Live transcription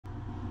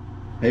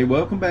Hey,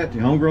 welcome back to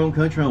Homegrown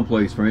Country Home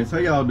Place, friends. How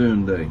y'all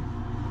doing today?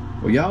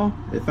 Well, y'all,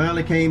 it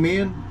finally came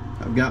in.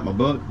 I've got my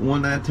Buck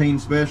 119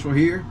 special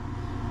here,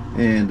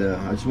 and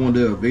I just want to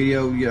do a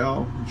video,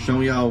 y'all,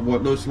 showing y'all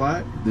what it looks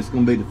like. This is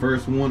going to be the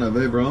first one I've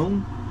ever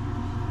owned,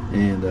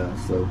 and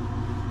so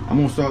I'm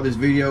going to start this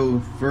video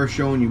first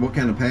showing you what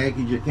kind of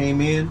package it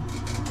came in.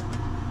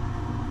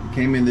 It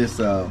came in this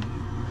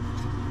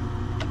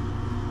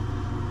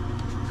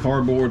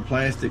cardboard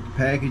plastic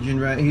packaging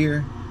right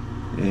here,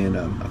 and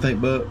I think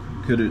Buck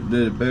could have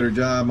did a better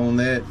job on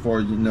that.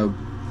 For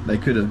they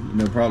could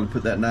have probably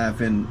put that knife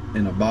in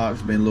a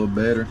box, been a little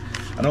better.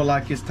 I don't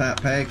like this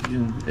type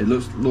packaging. It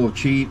looks a little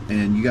cheap,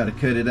 and you got to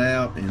cut it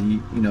out, and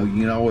you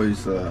can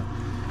always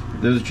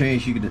there's a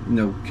chance you could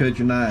cut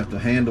your knife to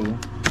handle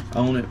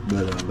on it,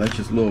 but that's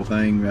just a little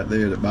thing right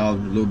there that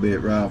bothers me a little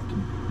bit right off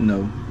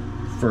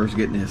first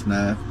getting this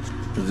knife.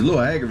 It's a little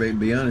aggravating, to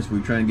be honest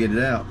with you, trying to get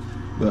it out,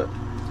 but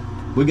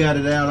we got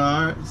it out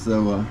all right,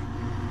 so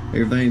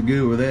everything's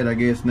good with that, I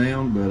guess,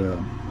 now. But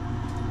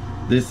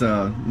this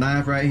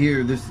knife right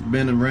here, this has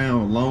been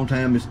around a long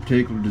time, this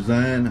particular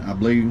design. I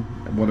believe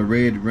what I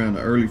read, around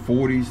the early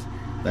 40s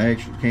they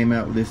actually came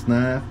out with this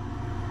knife,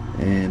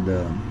 and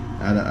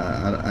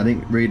I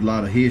didn't read a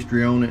lot of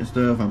history on it and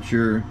stuff. I'm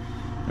sure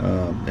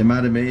it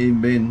might have even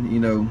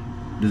been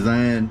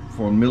designed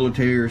for the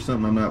military or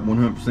something. I'm not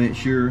 100%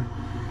 sure,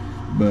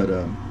 but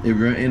it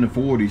was in the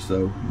 40s,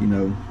 so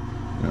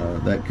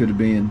that could have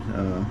been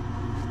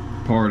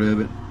part of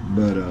it.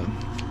 But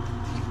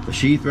the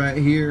sheath right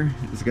here,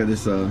 it's got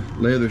this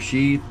leather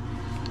sheath,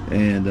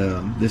 and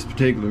this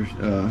particular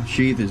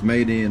sheath is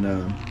made in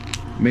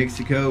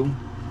Mexico.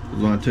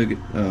 When I took it,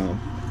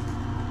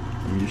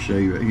 let me just show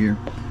you right here.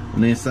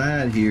 On the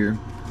inside here,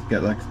 it's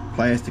got like a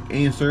plastic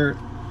insert,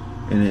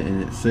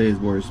 and it says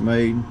where it's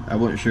made. I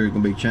wasn't sure it's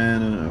gonna be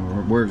China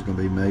or where it's gonna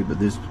be made, but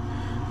this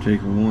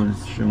particular one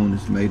is showing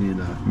it's made in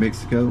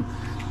Mexico.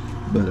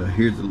 But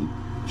here's the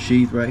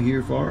sheath right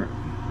here for it.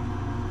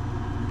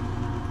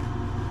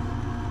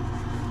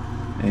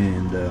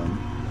 And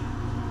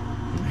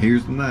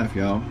here's the knife,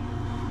 y'all.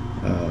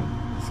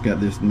 It's got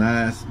this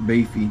nice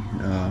beefy,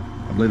 I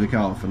believe they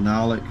call it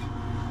phenolic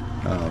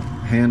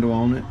handle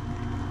on it.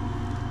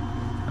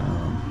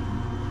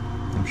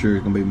 I'm sure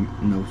it's gonna be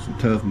some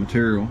tough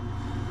material.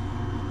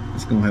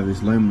 It's gonna have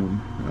this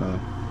aluminum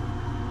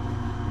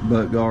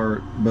butt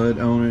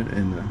on it,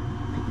 and the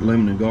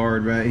aluminum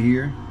guard right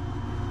here.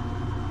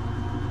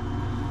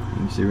 You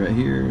can see right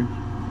here,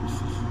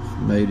 it's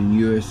made in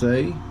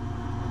USA.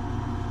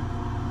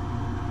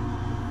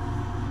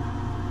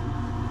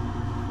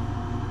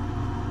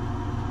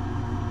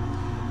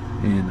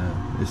 And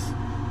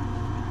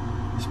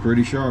it's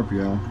pretty sharp,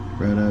 y'all,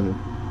 right out of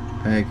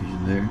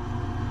packaging there.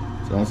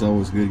 So it's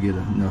always good to get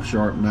a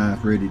sharp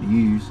knife ready to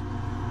use.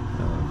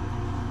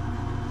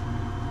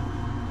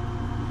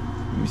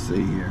 Let me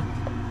see here.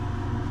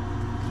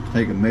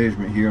 Take a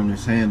measurement here on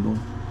this handle.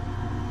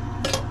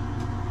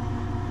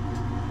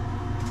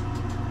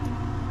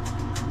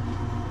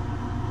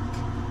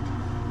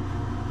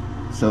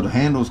 So the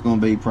handle is going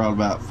to be probably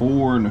about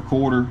 4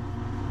 1/4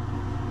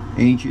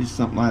 inches,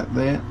 something like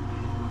that.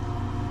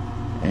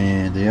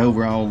 And the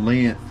overall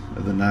length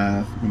of the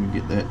knife, let me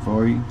get that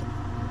for you.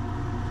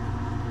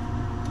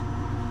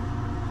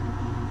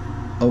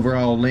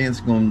 Overall length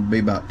is going to be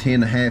about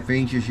 10 1/2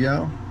 inches,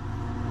 y'all.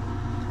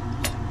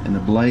 And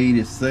the blade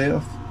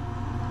itself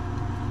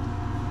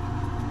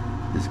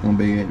is going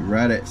to be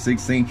right at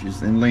 6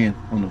 inches in length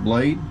on the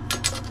blade.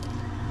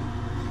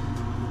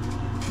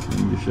 Let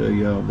me just show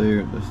y'all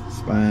there the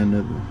spine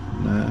of the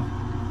knife,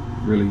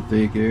 really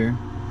thick there.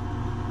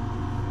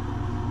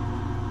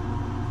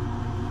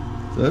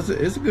 So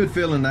it's a good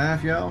feeling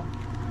knife, y'all.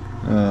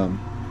 I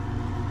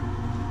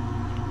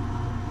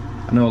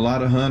know a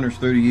lot of hunters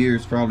through the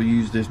years probably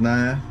use this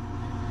knife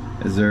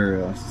as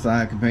their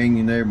side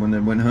companion there when they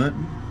went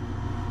hunting.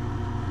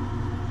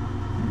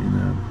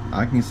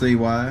 I can see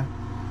why.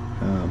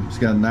 It's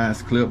got a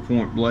nice clip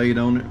point blade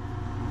on it.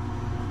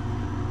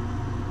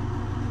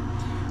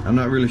 I'm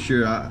not really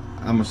sure.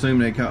 I'm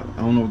assuming I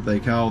don't know what they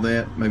call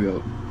that. Maybe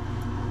a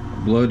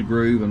blood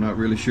groove. I'm not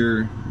really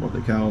sure what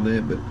they call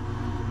that, but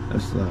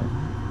that's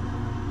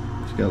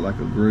it's got like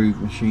a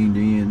groove machined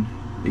in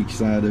each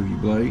side of your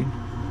blade.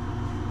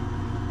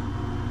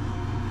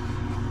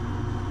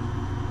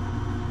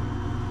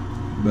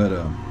 But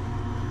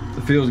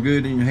it feels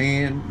good in your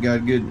hand. Got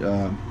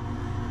a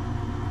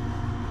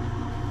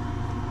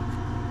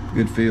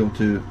good feel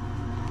to it.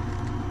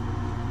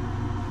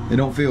 It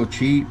don't feel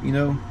cheap, it's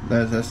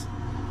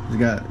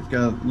got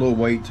a little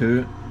weight to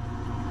it.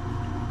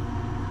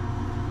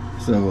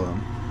 So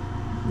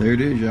there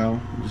it is, y'all.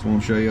 Just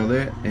want to show y'all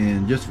that.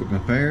 And just for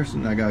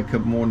comparison, I got a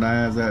couple more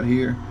knives out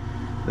here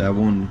that I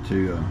wanted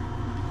to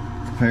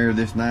compare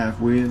this knife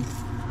with.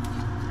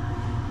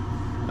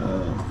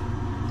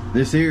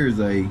 This here is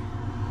a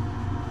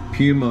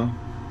Puma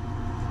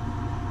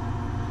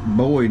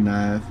Bowie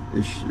knife.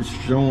 It's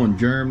showing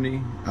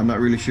Germany. I'm not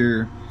really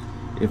sure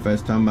if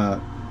that's talking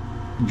about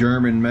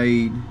German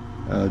made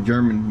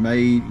German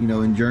made, you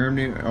know, in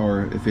Germany,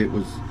 or if it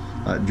was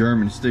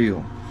German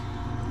steel.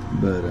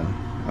 But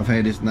I've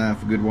had this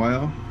knife a good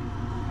while,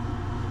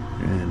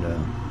 and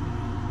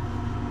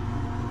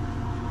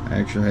I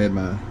actually had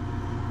my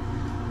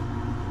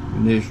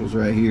initials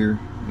right here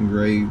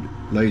engraved,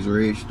 laser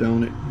etched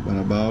on it when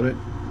I bought it.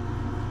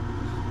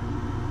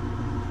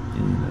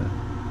 And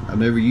I've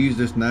never used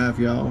this knife,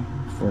 y'all,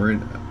 for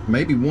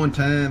maybe one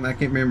time. I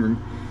can't remember.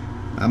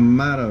 I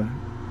might have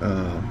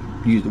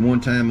used it one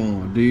time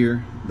on a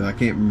deer, but I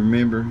can't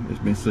remember. It's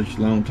been such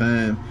a long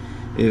time.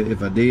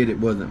 If I did, it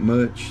wasn't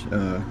much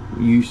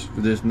use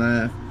for this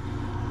knife.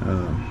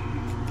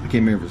 I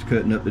can't remember if it's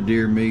cutting up the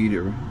deer meat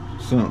or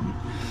something.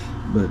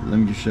 But let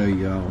me just show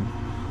y'all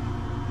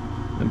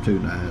them two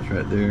knives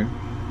right there.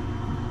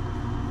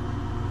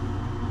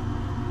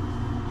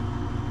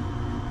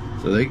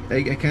 So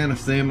they kind of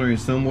similar in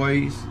some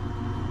ways.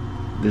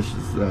 This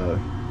is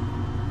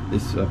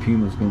this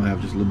Puma's gonna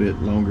have just a little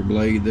bit longer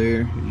blade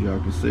there, as y'all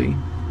can see.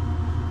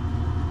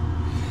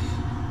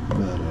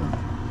 But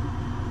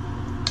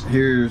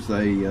here's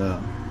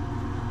a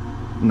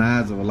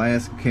Knives of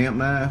Alaska camp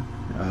knife.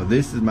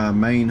 This is my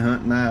main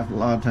hunt knife. A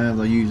lot of times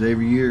I use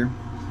every year.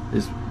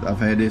 I've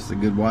had this a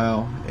good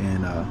while,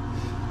 and I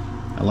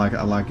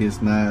like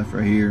this knife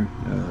right here.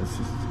 It's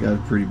got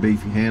a pretty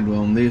beefy handle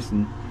on this,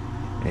 and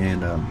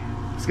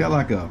it's got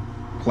like a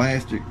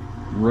plastic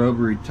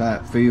rubbery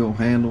type feel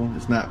handle.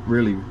 It's not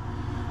really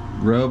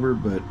rubber,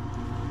 but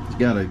it's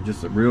got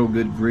just a real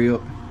good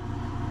grip,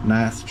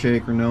 nice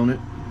checkering on it,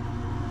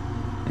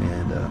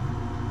 and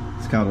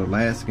it's called an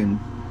Alaskan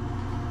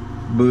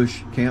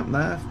bush camp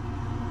knife.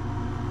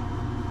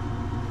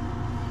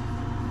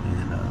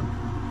 And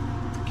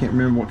I can't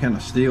remember what kind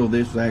of steel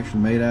this was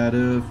actually made out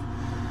of,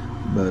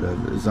 but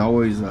it's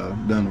always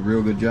done a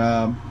real good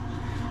job.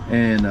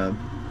 And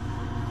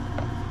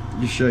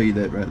just show you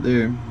that right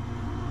there.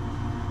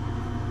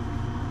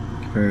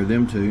 Compare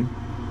them two.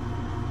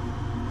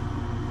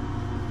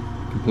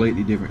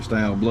 Completely different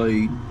style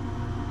blade.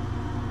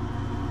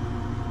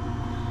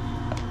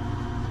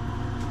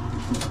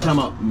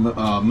 Talking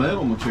about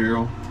metal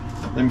material,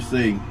 let me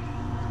see.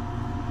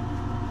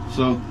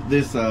 So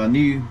this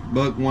new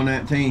Buck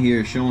 119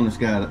 here is showing it's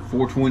got a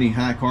 420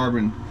 high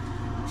carbon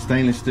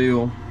stainless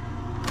steel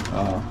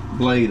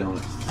blade on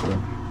it.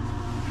 So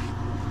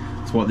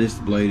that's what this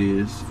blade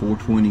is,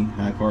 420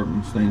 high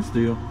carbon stainless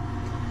steel.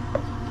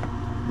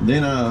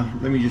 Then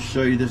let me just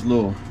show you this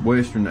little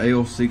Western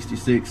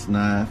L66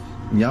 knife.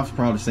 Y'all have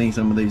probably seen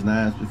some of these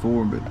knives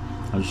before, but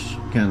I was just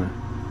kind of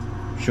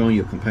showing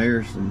you a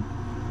comparison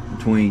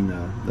between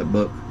the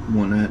Buck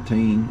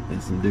 119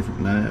 and some different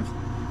knives.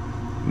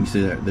 You can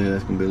see that there,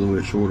 that's going to be a little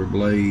bit shorter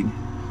blade.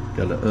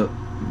 Got an up,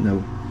 you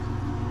know,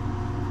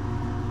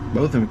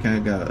 both of them kind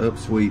of got an up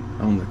sweep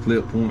on the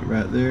clip point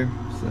right there.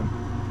 So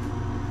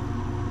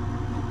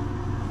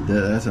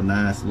that's a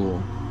nice little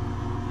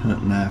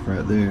hunting knife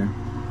right there.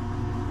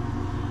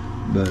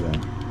 But I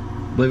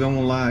believe I'm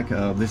gonna like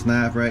this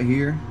knife right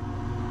here.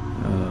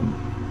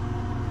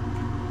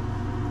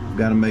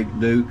 Got to make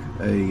Duke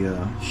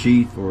a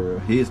sheath for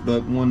his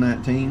Buck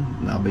 119,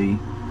 and I'll be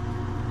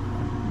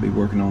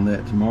working on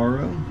that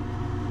tomorrow.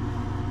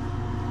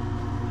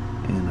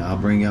 And I'll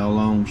bring y'all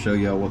along, show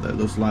y'all what that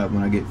looks like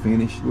when I get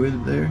finished with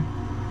it there.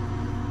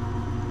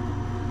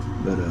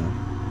 But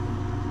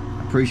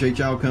I appreciate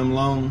y'all coming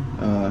along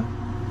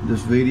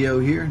this video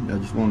here. I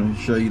just want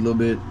to show you a little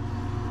bit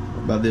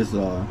about this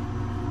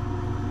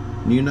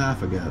new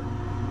knife I got.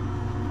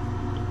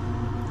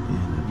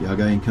 And if y'all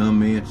got any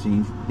comments,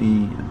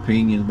 any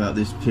opinions about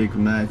this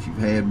particular knife, if you've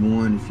had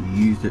one, if you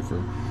used it for,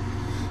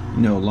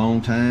 you know, a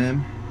long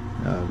time,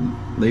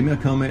 leave me a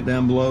comment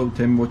down below.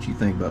 Tell me what you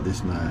think about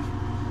this knife.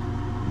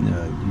 Do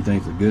you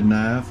think it's a good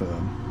knife,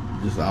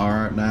 just an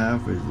alright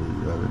knife, or is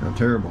it a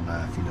terrible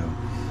knife? You know,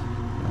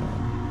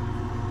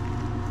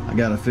 I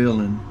got a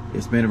feeling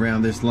it's been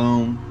around this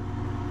long.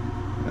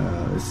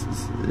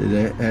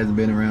 It hasn't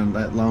been around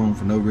that long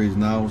for no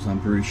reason at all, so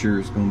I'm pretty sure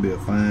it's going to be a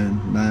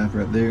fine knife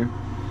right there.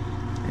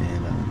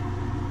 And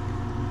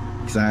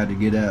excited to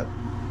get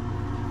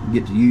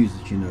to use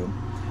it. You know,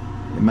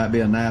 it might be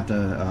a knife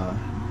to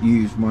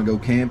use when I go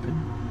camping,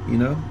 you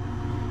know,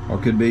 or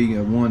it could be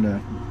one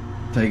to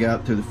take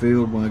out to the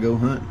field when I go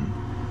hunting.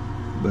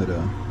 But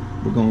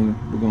we're going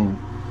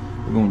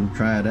to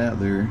try it out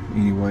there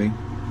anyway.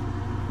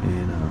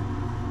 And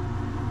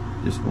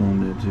just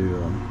wanted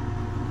to.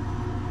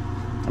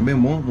 I've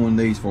been wanting one of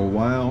these for a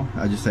while.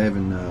 I just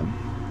haven't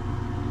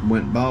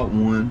went and bought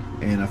one,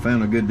 and I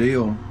found a good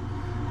deal.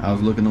 I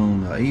was looking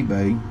on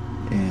eBay,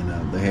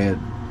 and they had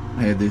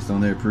this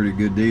on there, pretty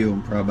good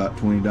deal, probably about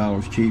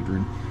 $20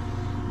 cheaper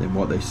than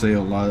what they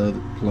sell a lot of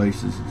other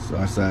places. So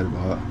I decided,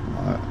 well,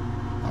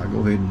 I'll go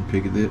ahead and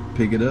pick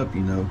it up.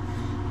 You know,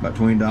 about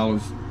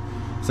 $20,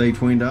 save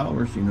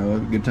 $20. You know, a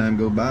good time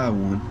to go buy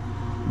one,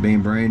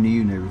 being brand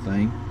new and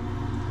everything.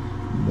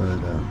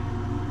 But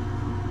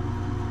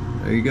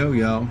there you go,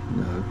 y'all.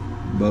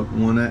 Buck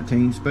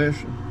 119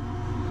 special.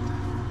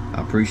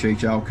 I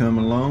appreciate y'all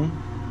coming along.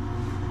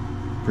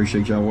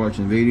 Appreciate y'all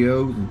watching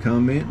videos and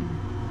commenting.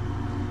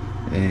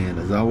 And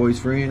as always,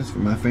 friends, for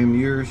my family,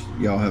 yours,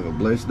 y'all have a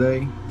blessed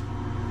day.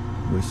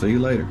 We'll see you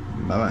later.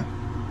 Bye bye.